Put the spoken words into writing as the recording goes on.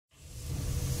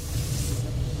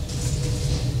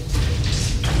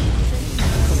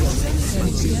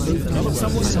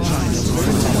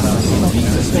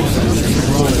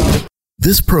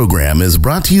This program is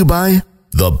brought to you by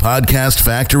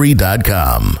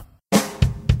thepodcastfactory.com.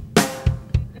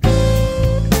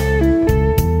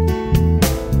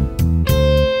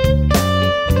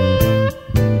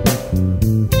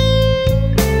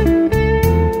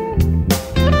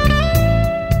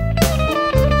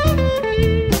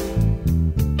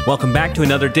 Welcome back to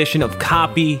another edition of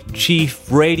Copy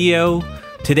Chief Radio.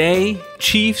 Today,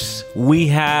 Chiefs, we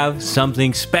have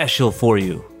something special for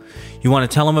you. You want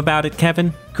to tell them about it,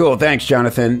 Kevin? Cool. Thanks,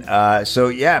 Jonathan.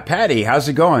 Patty, how's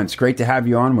it going? It's great to have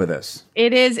you on with us.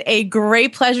 It is a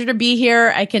great pleasure to be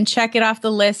here. I can check it off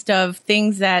the list of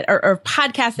things that or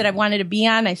podcasts that I've wanted to be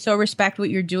on. I so respect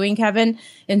what you're doing, Kevin,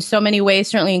 in so many ways,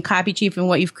 certainly in Copy Chief and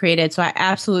what you've created. So I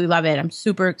absolutely love it. I'm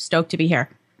super stoked to be here.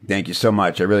 Thank you so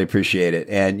much. I really appreciate it.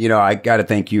 And, I got to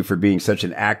thank you for being such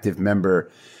an active member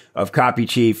of Copy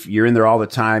Chief. You're in there all the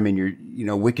time and you're,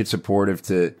 wicked supportive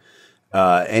to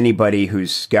anybody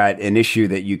who's got an issue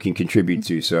that you can contribute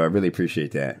to. So I really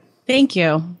appreciate that. Thank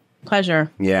you. Pleasure.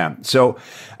 Yeah. So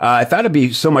I thought it'd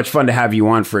be so much fun to have you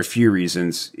on for a few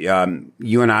reasons.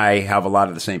 You and I have a lot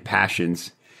of the same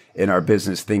passions in our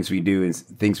business, things we do and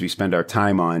things we spend our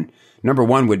time on. Number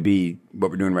one would be what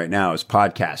we're doing right now is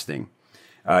podcasting.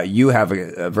 You have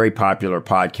a very popular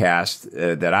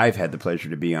podcast that I've had the pleasure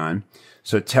to be on.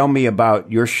 So tell me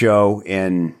about your show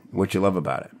and what you love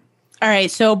about it. All right.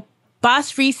 So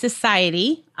Boss Free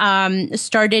Society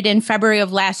started in February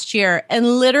of last year.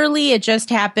 And literally it just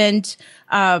happened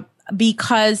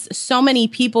because so many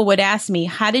people would ask me,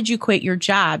 how did you quit your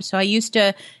job? So I used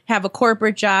to have a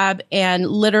corporate job and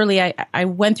literally I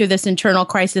went through this internal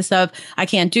crisis of I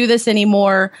can't do this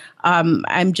anymore.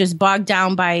 I'm just bogged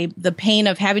down by the pain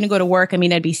of having to go to work. I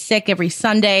mean, I'd be sick every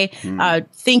Sunday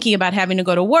thinking about having to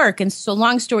go to work. And so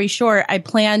long story short, I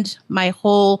planned my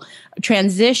whole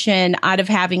transition out of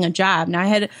having a job. Now I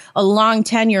had a long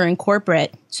tenure in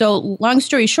corporate. So long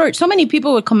story short, so many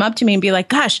people would come up to me and be like,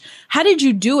 gosh, how did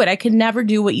you do it? I could never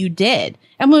do what you did.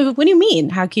 I'm like, what do you mean?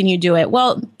 How can you do it?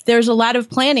 Well, there's a lot of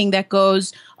planning that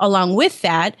goes along with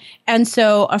that. And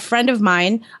so a friend of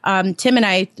mine, Tim and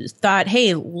I thought,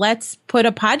 hey, let's put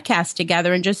a podcast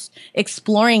together and just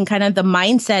exploring kind of the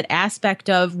mindset aspect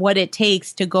of what it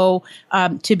takes to go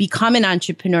to become an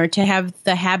entrepreneur, to have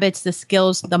the habits, the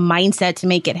skills, the mindset to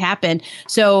make it happen.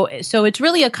 So it's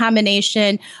really a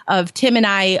combination of Tim and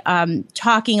I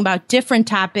talking about different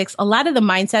topics, a lot of the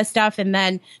mindset stuff, and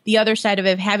then the other side of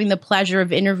it, having the pleasure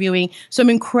of interviewing some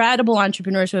incredible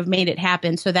entrepreneurs who have made it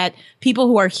happen so that people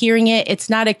who are hearing it, it's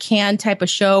not a canned type of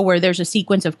show where there's a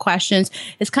sequence of questions.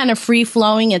 It's kind of free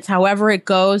flowing. It's however it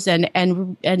goes.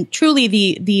 And truly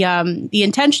the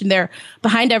intention there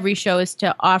behind every show is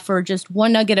to offer just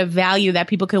one nugget of value that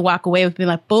people can walk away with being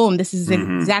like, boom, this is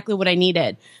exactly what I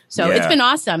needed. So It's been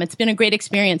awesome. It's been a great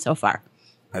experience so far.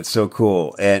 That's so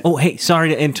cool. And hey, sorry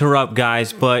to interrupt,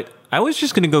 guys, but I was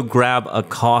just going to go grab a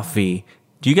coffee.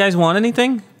 Do you guys want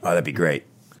anything? Oh, that'd be great.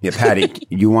 Yeah, Patty,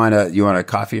 you want a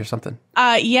coffee or something?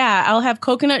 Yeah, I'll have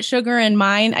coconut sugar in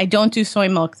mine. I don't do soy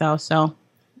milk though, so.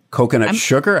 Coconut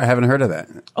sugar? I haven't heard of that.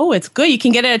 Oh, it's good. You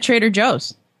can get it at Trader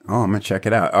Joe's. Oh, I'm gonna check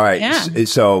it out. All right. Yeah.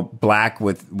 So black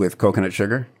with coconut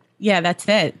sugar? Yeah, that's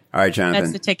it. All right, Jonathan.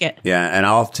 That's the ticket. Yeah, and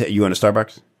I'll take. You want a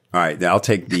Starbucks? All right, then I'll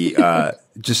take the.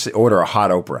 Just order a hot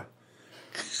Oprah.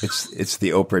 It's the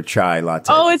Oprah chai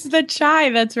latte. Oh, it's the chai.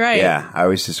 That's right. Yeah, I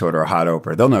always just order a hot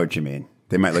Oprah. They'll know what you mean.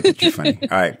 They might look at you funny. All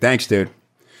right, thanks, dude.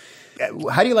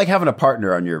 How do you like having a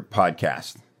partner on your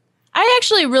podcast? I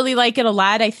actually really like it a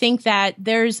lot. I think that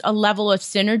there's a level of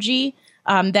synergy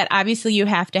that obviously you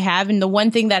have to have. And the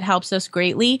one thing that helps us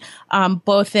greatly,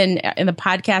 both in the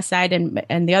podcast side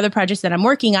and the other projects that I'm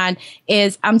working on,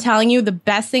 is I'm telling you, the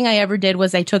best thing I ever did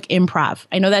was I took improv.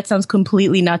 I know that sounds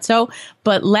completely nutso,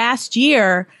 but last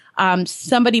year,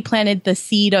 somebody planted the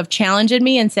seed of challenge in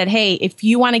me and said, hey, if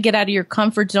you want to get out of your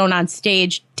comfort zone on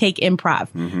stage, take improv.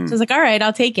 So I was like, all right,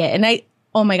 I'll take it. And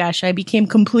oh my gosh, I became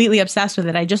completely obsessed with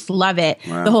it. I just love it.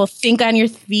 Wow. The whole think on your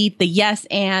feet, the yes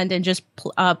and just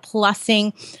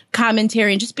plussing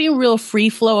commentary and just being real free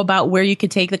flow about where you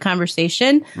could take the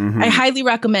conversation. I highly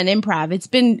recommend improv. It's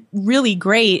been really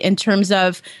great in terms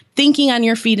of thinking on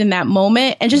your feet in that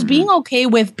moment and just being okay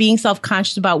with being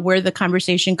self-conscious about where the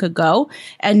conversation could go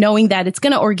and knowing that it's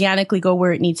going to organically go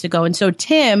where it needs to go. And so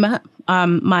Tim,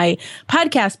 my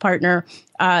podcast partner,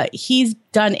 he's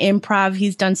done improv.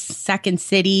 He's done Second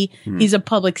City. He's a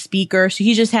public speaker. So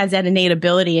he just has that innate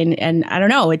ability. And I don't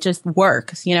know, it just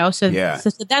works, you know? So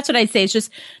that's what I'd say. It's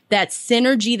just that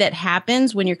synergy that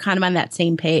happens when you're kind of on that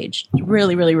same page. It's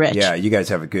really, really rich. Yeah, you guys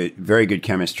have a very good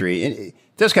chemistry. And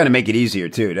does kind of make it easier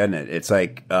too, doesn't it? It's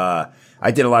like,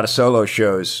 I did a lot of solo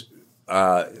shows,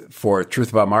 for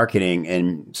Truth About Marketing,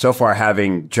 and so far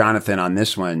having Jonathan on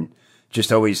this one,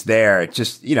 just always there, it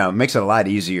just, makes it a lot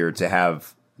easier to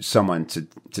have someone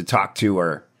to talk to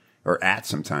or at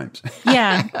sometimes.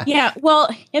 Yeah. Yeah. Well,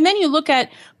 and then you look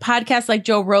at podcasts like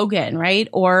Joe Rogan, right?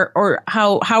 Or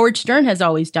how Howard Stern has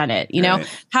always done it. Right.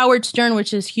 Howard Stern,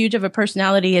 which is huge of a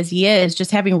personality as he is,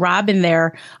 just having Robin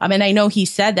there. And I know he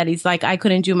said that he's like, I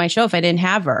couldn't do my show if I didn't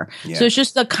have her. Yeah. So it's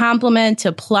just the compliment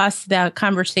to plus the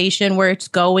conversation where it's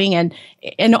going.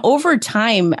 And over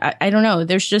time, I don't know,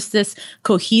 there's just this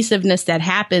cohesiveness that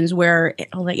happens where,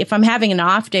 like, if I'm having an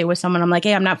off day with someone, I'm like,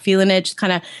 hey, I'm not feeling it. Just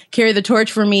kind of carry the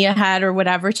torch for me ahead or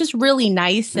whatever. It's just really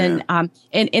nice. And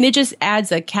it just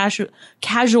adds a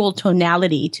casual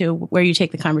tonality to where you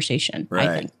take the conversation, Right.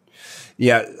 I think.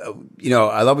 Yeah.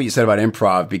 I love what you said about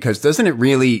improv, because doesn't it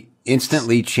really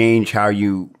instantly change how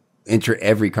you enter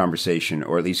every conversation,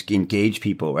 or at least engage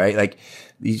people, right? Like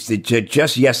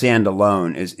just yes and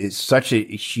alone is such a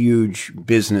huge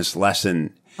business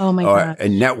lesson. Oh my or God. a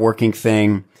networking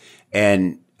thing.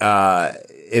 And,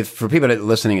 if for people that are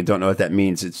listening and don't know what that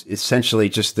means, it's essentially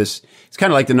just this, it's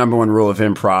kind of like the number one rule of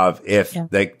improv. If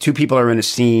like two people are in a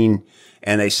scene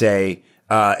and they say,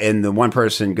 and the one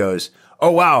person goes,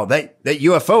 oh, wow, that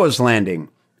UFO is landing.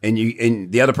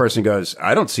 And the other person goes,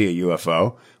 I don't see a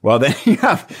UFO. Well, then you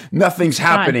have nothing's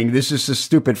happening. This is just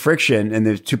stupid friction. And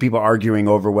there's two people arguing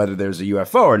over whether there's a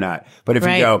UFO or not. But if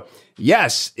you go,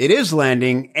 yes, it is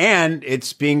landing and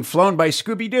it's being flown by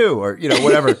Scooby-Doo or,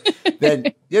 whatever,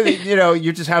 then,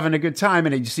 you're just having a good time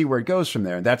and you see where it goes from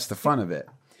there. And that's the fun of it.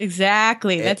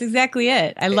 Exactly. That's exactly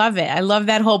it. I love it. I love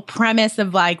that whole premise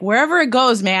of like, wherever it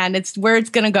goes, man, it's where it's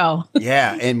going to go.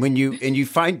 Yeah. And don't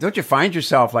you find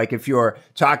yourself like, if you're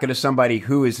talking to somebody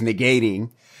who is negating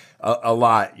a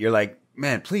lot, you're like,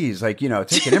 man, please, like, take an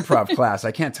improv class.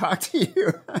 I can't talk to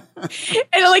you.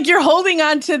 And like you're holding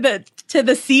on to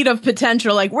the seed of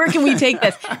potential. Like, where can we take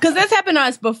this? Because that's happened to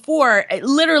us before,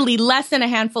 literally less than a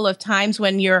handful of times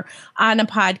when you're on a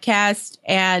podcast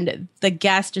and the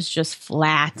guest is just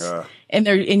flat.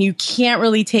 And you can't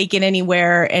really take it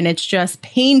anywhere, and it's just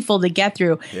painful to get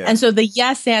through. Yeah. And so the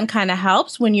yes and kind of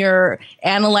helps when you're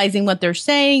analyzing what they're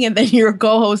saying, and then your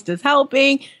co-host is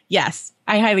helping. Yes,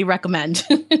 I highly recommend.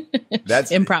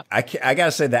 That's improv. I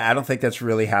gotta say that I don't think that's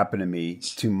really happened to me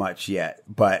too much yet,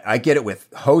 but I get it with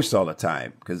hosts all the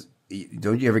time. Because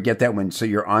don't you ever get that when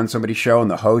you're on somebody's show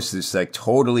and the host is like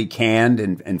totally canned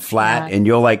and flat, and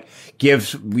you'll like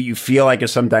give you feel like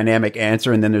it's some dynamic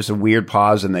answer, and then there's a weird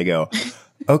pause, and they go,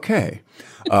 "Okay,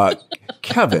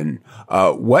 Kevin,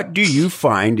 what do you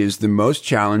find is the most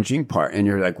challenging part?" And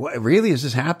you're like, "What? Really? Is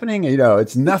this happening?"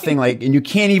 It's nothing like, and you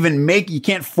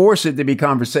can't force it to be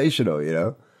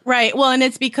conversational. Right. Well, and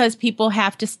it's because people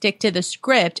have to stick to the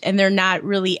script and they're not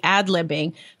really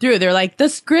ad-libbing through. They're like, the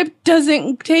script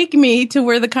doesn't take me to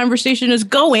where the conversation is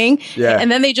going. Yeah.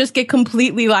 And then they just get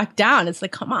completely locked down. It's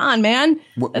like, come on, man.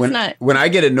 When I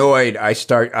get annoyed, I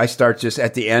start just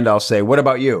at the end, I'll say, what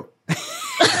about you?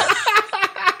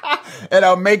 And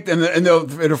I'll make them, and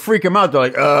it'll freak them out. They're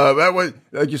like, that was,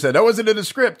 like you said, that wasn't in the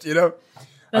script,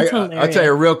 That's hilarious. I'll tell you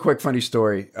a real quick funny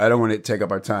story. I don't want to take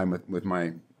up our time with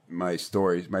my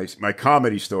stories, my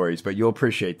comedy stories, but you'll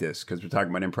appreciate this because we're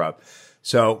talking about improv.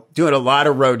 So doing a lot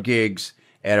of road gigs,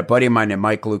 and a buddy of mine named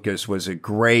Mike Lucas was a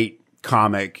great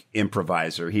comic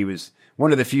improviser. He was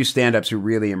one of the few stand-ups who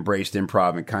really embraced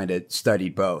improv and kind of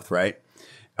studied both, right?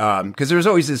 Because there was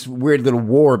always this weird little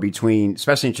war between,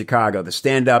 especially in Chicago, the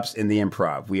stand-ups and the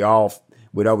improv. We all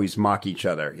would always mock each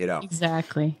other,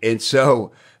 Exactly. And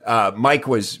so Mike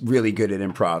was really good at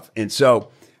improv. And so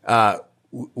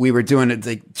we were doing a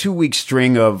 2-week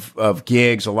string of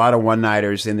gigs, a lot of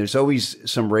one-nighters, and there's always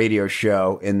some radio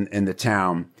show in the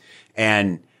town.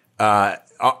 And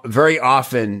very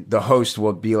often the host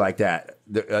will be like that.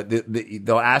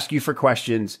 They'll ask you for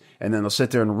questions, and then they'll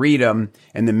sit there and read them.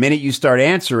 And the minute you start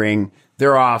answering,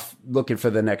 they're off looking for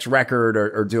the next record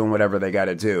or doing whatever they got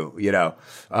to do.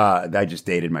 I just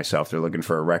dated myself. They're looking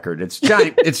for a record. It's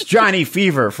Johnny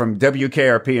Fever from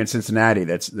WKRP in Cincinnati.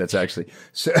 That's actually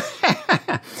so.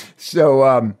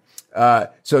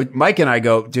 So Mike and I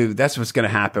go, dude, that's what's going to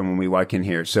happen when we walk in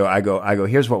here. So I go,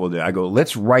 here's what we'll do. I go,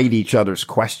 let's write each other's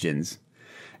questions,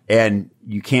 and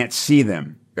you can't see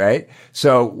them. Right.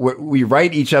 So we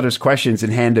write each other's questions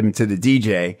and hand them to the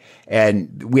DJ,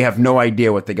 and we have no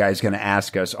idea what the guy's going to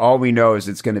ask us. All we know is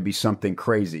it's going to be something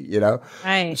crazy,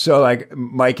 Right. So like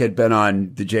Mike had been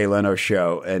on the Jay Leno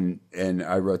show, and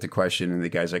I wrote the question, and the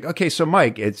guy's like, okay, so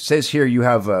Mike, it says here you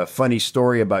have a funny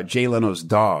story about Jay Leno's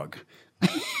dog.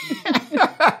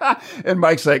 And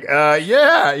Mike's like,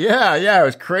 yeah. It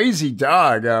was crazy,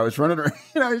 dog. I was running around.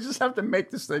 You just have to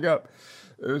make this thing up.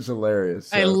 It was hilarious.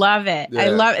 So, I love it. yeah. I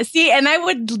love it. See, and I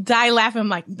would die laughing. I'm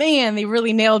like, man, they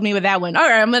really nailed me with that one. All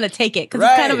right, I'm going to take it because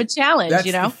it's kind of a challenge, That's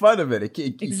the fun of it.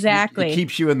 Exactly. It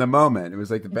keeps you in the moment. It was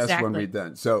like the best one we've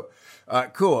done. So,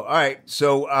 cool. All right.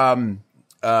 So,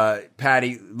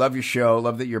 Patty, love your show.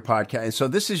 Love that your podcast. And so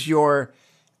this is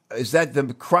is that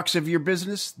the crux of your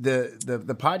business,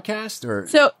 the podcast, or?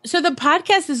 So the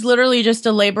podcast is literally just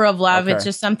a labor of love. Okay. It's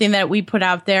just something that we put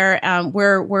out there.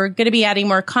 We're going to be adding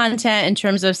more content in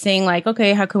terms of saying like,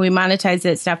 okay, how can we monetize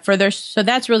it step further? So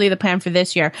that's really the plan for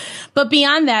this year. But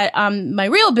beyond that, my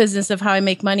real business of how I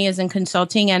make money is in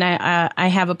consulting. And I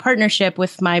have a partnership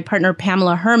with my partner,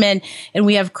 Pamela Herman, and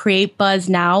we have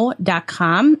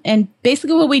createbuzznow.com. And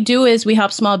basically what we do is we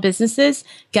help small businesses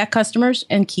get customers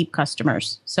and keep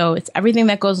customers. So it's everything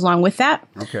that goes along with that.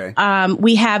 Okay.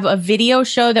 We have a video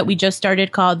show that we just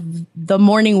started called The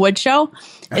Morning Wood Show.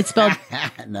 It's spelled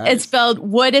nice. It's spelled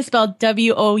Wood is spelled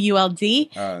WOULD.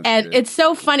 And good. it's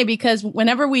so funny because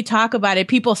whenever we talk about it,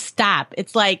 people stop.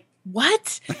 It's like,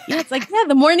 what? It's like, yeah,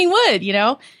 the morning wood,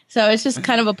 So it's just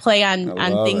kind of a play on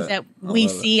things that we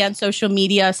see on social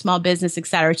media, small business, et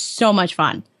cetera. It's so much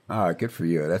fun. Oh, good for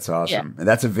you. That's awesome. Yeah. And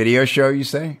that's a video show, you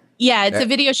say? Yeah, it's a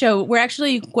video show. We're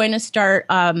actually going to start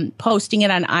posting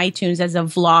it on iTunes as a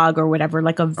vlog or whatever,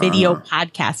 like a video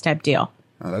podcast type deal.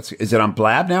 Oh, is it on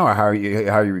Blab now, or how are you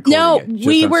recording no, it? Just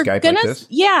we on were Skype gonna. Like this?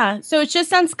 Yeah, so it's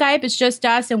just on Skype. It's just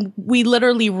us, and we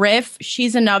literally riff.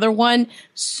 She's another one,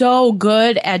 so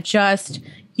good at just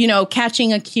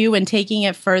catching a cue and taking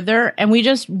it further. And we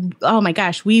just, oh my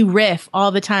gosh, we riff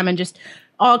all the time and just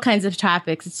all kinds of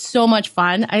topics. It's so much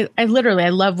fun. I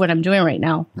love what I'm doing right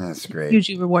now. That's great.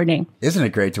 Hugely rewarding. Isn't it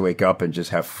great to wake up and just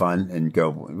have fun and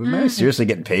go, am I seriously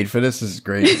getting paid for this? This is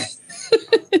great.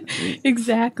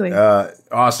 Exactly.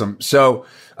 Awesome. So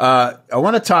I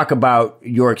want to talk about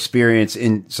your experience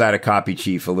inside of Copy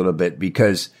Chief a little bit,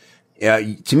 because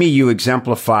to me, you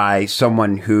exemplify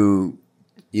someone who,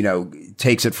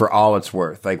 takes it for all it's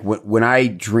worth. Like when I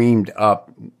dreamed up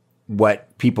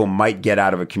what people might get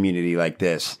out of a community like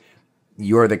this,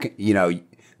 you're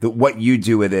what you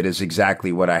do with it is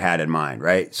exactly what I had in mind,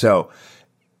 right? So,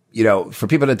 for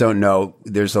people that don't know,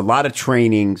 there's a lot of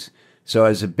trainings. So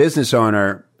as a business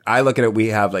owner, I look at it, we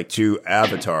have like two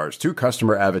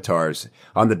customer avatars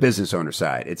on the business owner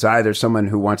side. It's either someone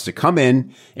who wants to come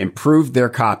in, improve their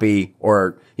copy,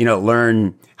 or,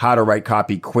 learn how to write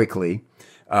copy quickly.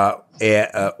 Or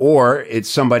it's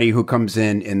somebody who comes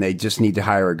in and they just need to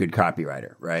hire a good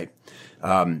copywriter, right?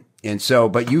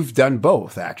 But you've done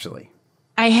both, actually.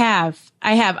 I have.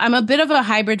 I'm a bit of a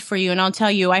hybrid for you, and I'll tell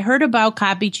you, I heard about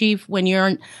Copy Chief when you're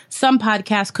on some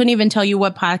podcast, couldn't even tell you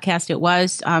what podcast it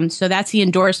was. So that's the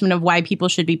endorsement of why people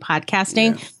should be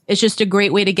podcasting. Yeah. It's just a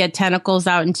great way to get tentacles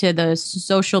out into the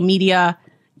social media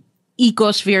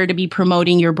ecosphere to be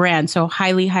promoting your brand. So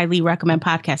highly, highly recommend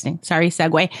podcasting. Sorry,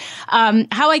 segue.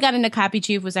 How I got into Copy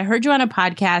Chief was I heard you on a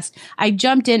podcast. I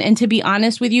jumped in, and to be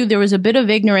honest with you, there was a bit of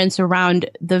ignorance around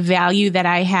the value that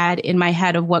I had in my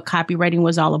head of what copywriting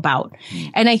was all about.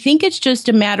 And I think it's just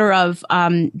a matter of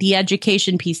the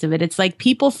education piece of it. It's like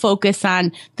people focus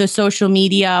on the social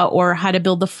media or how to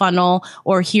build the funnel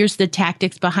or here's the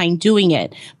tactics behind doing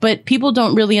it. But people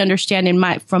don't really understand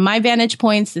from my vantage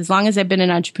points, as long as I've been an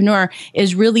entrepreneur,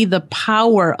 is really the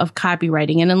power of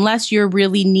copywriting. And unless you're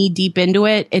really knee deep into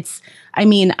it,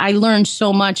 I learned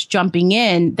so much jumping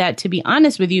in that, to be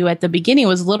honest with you, at the beginning it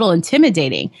was a little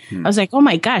intimidating. I was like, oh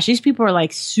my gosh, these people are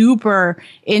like super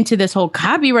into this whole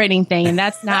copywriting thing. And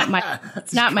that's not my,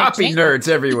 it's not my copy nerds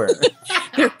everywhere.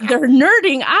 they're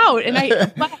nerding out.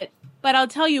 But I'll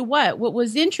tell you what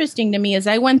was interesting to me is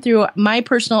I went through my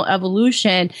personal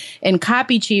evolution in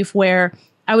Copy Chief, where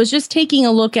I was just taking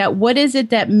a look at what is it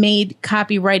that made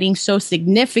copywriting so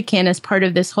significant as part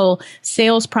of this whole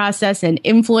sales process and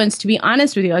influence. To be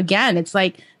honest with you, again, it's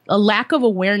like a lack of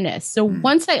awareness. So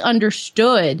once I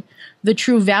understood the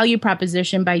true value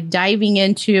proposition by diving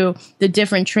into the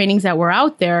different trainings that were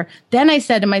out there, then I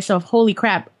said to myself, holy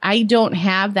crap, I don't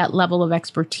have that level of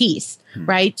expertise,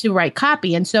 right, to write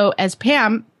copy. And so as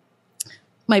Pam,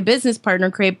 my business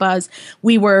partner, Create Buzz,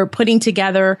 we were putting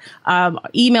together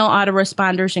email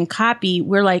autoresponders and copy.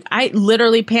 We're like,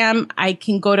 Pam, I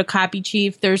can go to Copy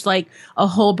Chief. There's like a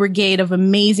whole brigade of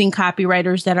amazing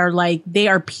copywriters that are like, they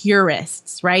are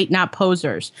purists, right? Not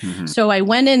posers. Mm-hmm. So I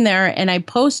went in there and I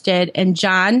posted, and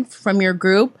John from your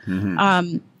group,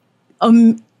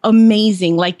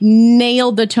 amazing, like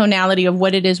nailed the tonality of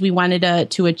what it is we wanted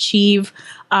to achieve.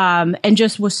 And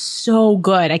just was so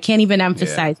good. I can't even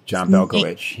emphasize. Yeah. John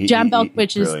Belkowitz. John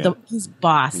Belkowitz is he's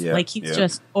boss. Yep. Like he's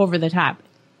just over the top.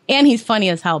 And he's funny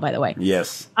as hell, by the way.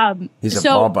 Yes. He's a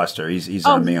ball buster. He's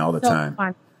on me all the time.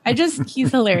 Fun.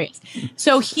 He's hilarious.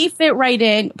 So he fit right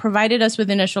in, provided us with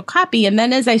initial copy. And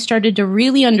then as I started to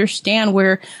really understand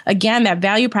where, again, that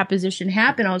value proposition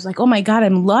happened, I was like, oh my God,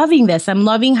 I'm loving this. I'm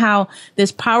loving how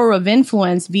this power of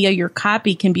influence via your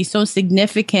copy can be so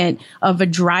significant of a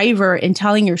driver in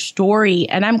telling your story.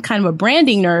 And I'm kind of a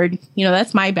branding nerd.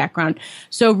 That's my background.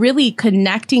 So really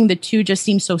connecting the two just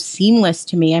seems so seamless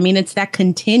to me. I mean, it's that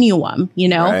continuum,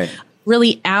 Right.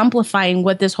 Really amplifying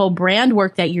what this whole brand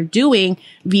work that you're doing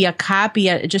via copy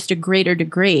at just a greater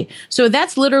degree. So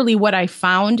that's literally what I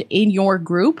found in your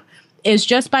group is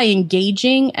just by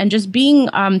engaging and just being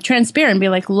transparent, be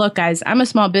like, look, guys, I'm a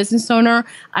small business owner.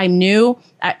 I'm new.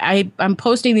 I'm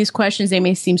posting these questions. They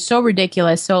may seem so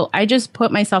ridiculous. So I just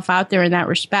put myself out there in that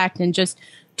respect and just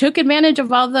took advantage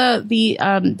of all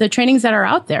the trainings that are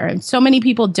out there. And so many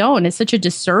people don't. It's such a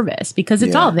disservice because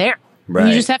it's all there. Right.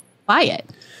 You just have to buy it.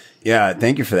 Yeah,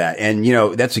 thank you for that. And,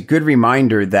 that's a good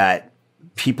reminder that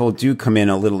people do come in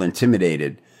a little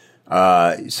intimidated.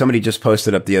 Somebody just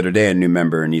posted up the other day, a new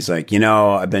member, and he's like,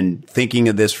 I've been thinking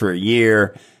of this for a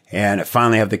year, and I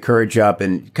finally have the courage up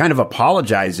and kind of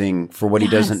apologizing for what he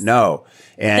doesn't know.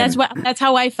 And that's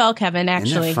how I felt, Kevin,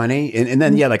 actually. Isn't that funny? And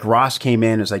then, like Ross came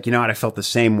in and was like, what? I felt the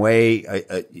same way,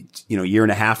 a year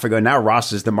and a half ago. Now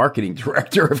Ross is the marketing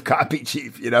director of Copy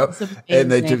Chief,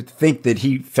 and to think that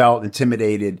he felt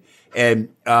intimidated. And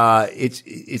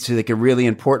it's like a really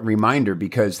important reminder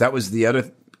because that was the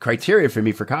other criteria for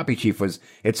me for Copy Chief was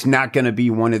it's not going to be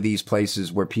one of these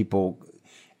places where people,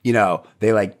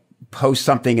 they like post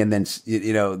something and then,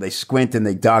 they squint and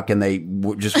they duck and they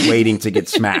just waiting to get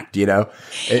smacked,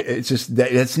 It's just,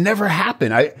 that's never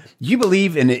happened. You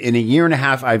believe in a year and a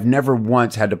half, I've never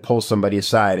once had to pull somebody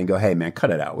aside and go, hey man, cut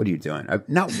it out. What are you doing?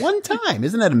 Not one time.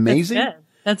 Isn't that amazing?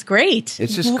 That's great.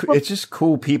 It's just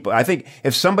cool people. I think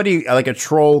if somebody like a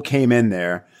troll came in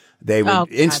there, they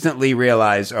would instantly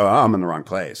realize, oh, I'm in the wrong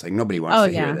place. Like nobody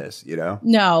wants to hear this,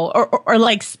 No, or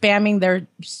like spamming their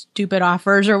stupid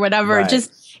offers or whatever. Right.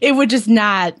 It would just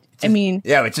not. It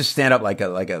would just stand up like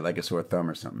a sore thumb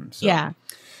or something. So, yeah.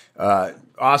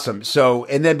 Awesome. So,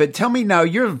 but tell me now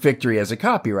your victory as a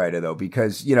copywriter though,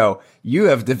 because you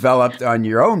have developed on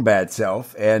your own bad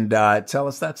self, and tell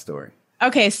us that story.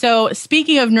 Okay, so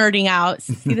speaking of nerding out,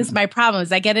 see, this is my problem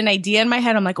is I get an idea in my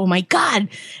head. I'm like, oh my God.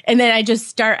 And then I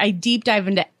deep dive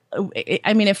into,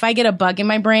 if I get a bug in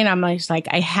my brain, I'm just like,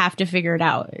 I have to figure it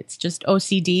out. It's just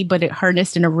OCD, but it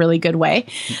harnessed in a really good way.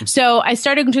 So I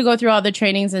started to go through all the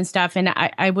trainings and stuff. And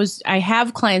I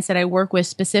have clients that I work with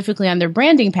specifically on their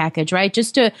branding package, right?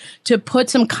 Just to put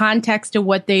some context to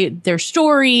what their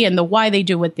story and the why they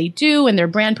do what they do and their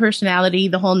brand personality,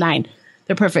 the whole nine,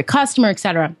 their perfect customer, et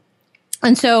cetera.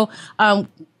 And so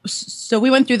we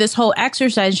went through this whole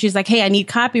exercise. She's like, hey, I need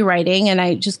copywriting. And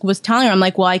I just was telling her, I'm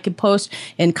like, well, I could post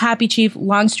in Copy Chief.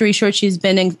 Long story short, she's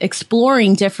been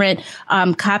exploring different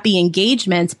copy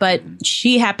engagements. But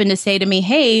she happened to say to me,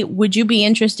 hey, would you be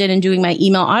interested in doing my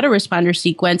email autoresponder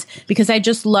sequence? Because I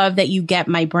just love that you get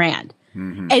my brand.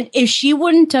 Mm-hmm. And if she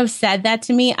wouldn't have said that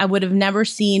to me, I would have never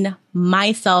seen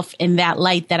myself in that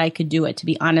light that I could do it, to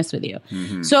be honest with you.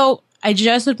 Mm-hmm. So I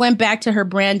just went back to her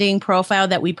branding profile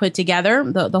that we put together,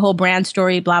 the whole brand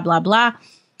story, blah, blah, blah.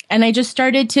 And I just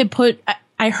started to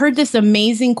I heard this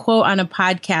amazing quote on a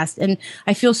podcast, and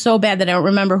I feel so bad that I don't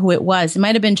remember who it was. It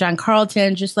might have been John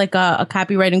Carlton, just like a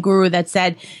copywriting guru that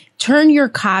said, turn your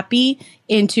copy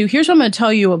into, here's what I'm going to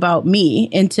tell you about me,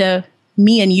 into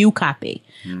me and you copy.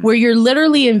 Where you're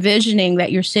literally envisioning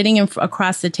that you're sitting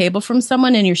across the table from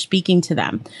someone and you're speaking to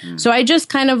them. So I just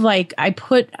kind of like, I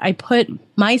put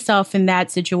myself in that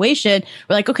situation.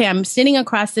 We're like, okay, I'm sitting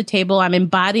across the table. I'm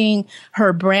embodying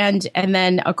her brand. And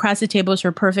then across the table is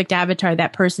her perfect avatar,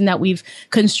 that person that we've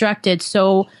constructed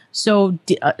so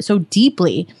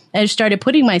deeply. I just started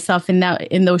putting myself in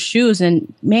those shoes.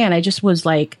 And man, I just was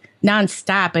like,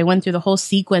 nonstop. I went through the whole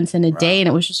sequence in a day, and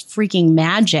it was just freaking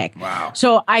magic. Wow.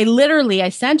 So I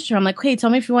sent her, I'm like, hey, tell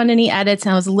me if you want any edits.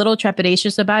 And I was a little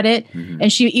trepidatious about it. Mm-hmm.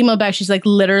 And she emailed back. She's like,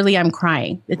 literally, I'm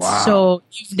crying. It's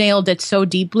you've nailed it so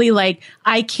deeply. Like,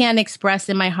 I can't express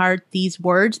in my heart these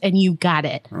words, and you got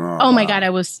it. Oh my God. I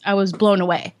was blown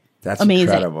away. That's amazing.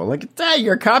 Incredible. Look at that.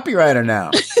 You're a copywriter now.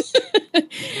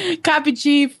 Copy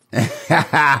Chief.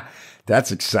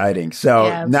 That's exciting.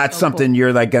 So not something cool.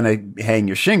 You're like going to hang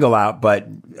your shingle out, but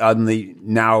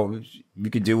now you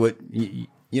could do what,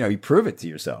 you prove it to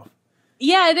yourself.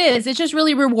 Yeah, it is. It's just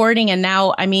really rewarding. And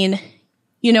now, I mean,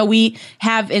 we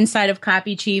have inside of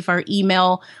Copy Chief our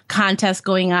email contest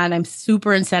going on. I'm super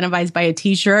incentivized by a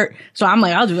t-shirt. So I'm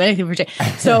like, I'll do anything for change.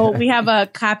 So we have a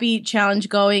copy challenge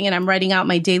going and I'm writing out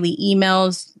my daily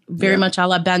emails. Very much a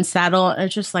la Ben Settle.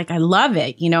 It's just like, I love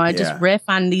it. I just riff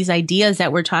on these ideas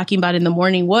that we're talking about in the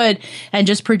Morning Wood and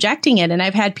just projecting it. And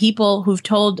I've had people who've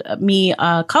told me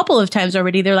a couple of times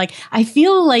already, they're like, I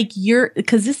feel like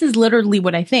because this is literally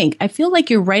what I think. I feel like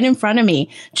you're right in front of me,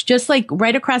 just like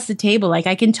right across the table. Like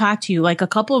I can talk to you like a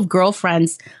couple of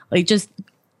girlfriends, like just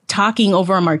talking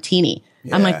over a martini.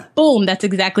 Yeah. I'm like, boom, that's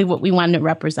exactly what we wanted to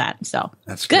represent. So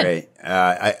that's good. Great.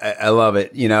 I love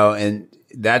it, and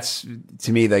that's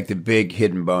to me like the big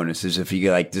hidden bonus is if you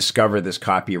like discover this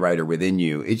copywriter within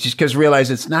you. It's just because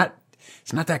realize it's not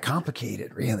that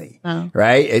complicated, really,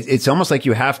 right? It's almost like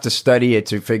you have to study it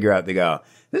to figure out. They go,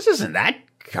 this isn't that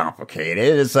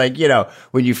complicated. It's like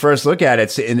when you first look at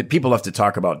it, and people have to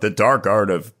talk about the dark art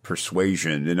of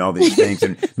persuasion and all these things,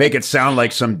 and make it sound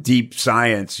like some deep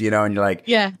science, and you're like,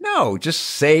 no, just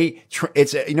say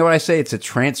it's. You know what I say? It's a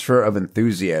transfer of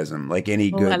enthusiasm, like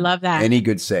any good. I love that. Any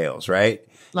good sales, right?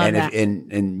 Love that.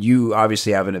 And you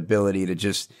obviously have an ability to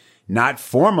just not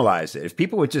formalize it. If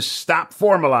people would just stop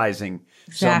formalizing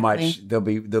so much, they'll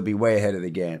be way ahead of the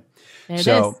game.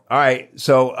 All right.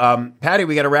 So, Patty,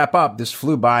 we got to wrap up. This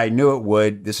flew by. I knew it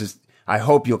would. I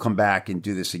hope you'll come back and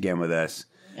do this again with us.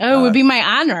 Oh, it would be my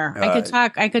honor. I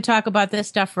could talk about this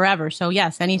stuff forever. So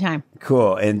yes, anytime.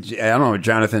 Cool. And I don't know,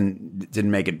 Jonathan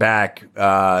didn't make it back.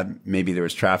 Maybe there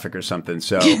was traffic or something.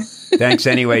 So thanks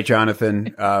anyway,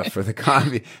 Jonathan, for the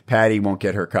coffee. Patty won't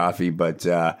get her coffee, but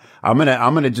I'm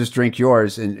gonna just drink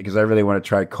yours, and because I really want to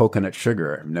try coconut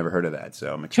sugar. I've never heard of that.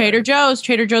 So I'm excited.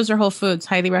 Trader Joe's or Whole Foods.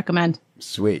 Highly recommend.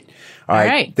 Sweet. All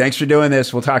right. Thanks for doing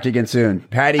this. We'll talk to you again soon.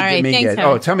 Patty,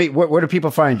 tell me, where do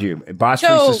people find you? Boss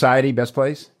Free Society, best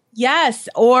place? Yes.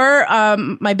 Or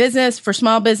my business for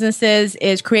small businesses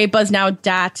is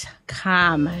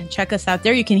createbuzznow.com. Check us out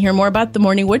there. You can hear more about the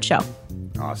Morning Wood Show.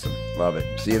 Awesome. Love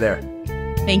it. See you there.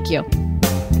 Thank you.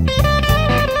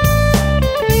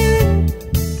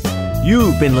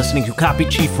 You've been listening to Copy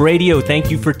Chief Radio.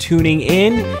 Thank you for tuning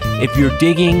in. If you're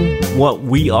digging what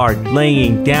we are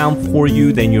laying down for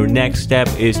you, then your next step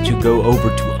is to go over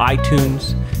to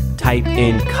iTunes, type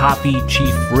in Copy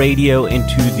Chief Radio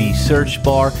into the search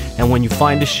bar, and when you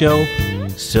find the show,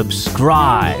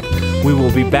 subscribe. We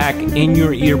will be back in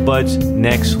your earbuds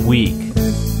next week.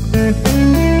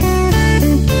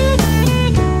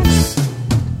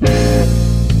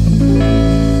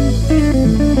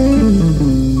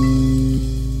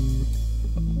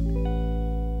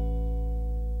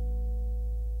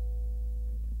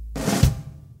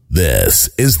 This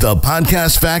is the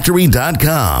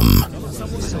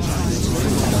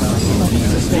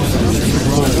podcastfactory.com.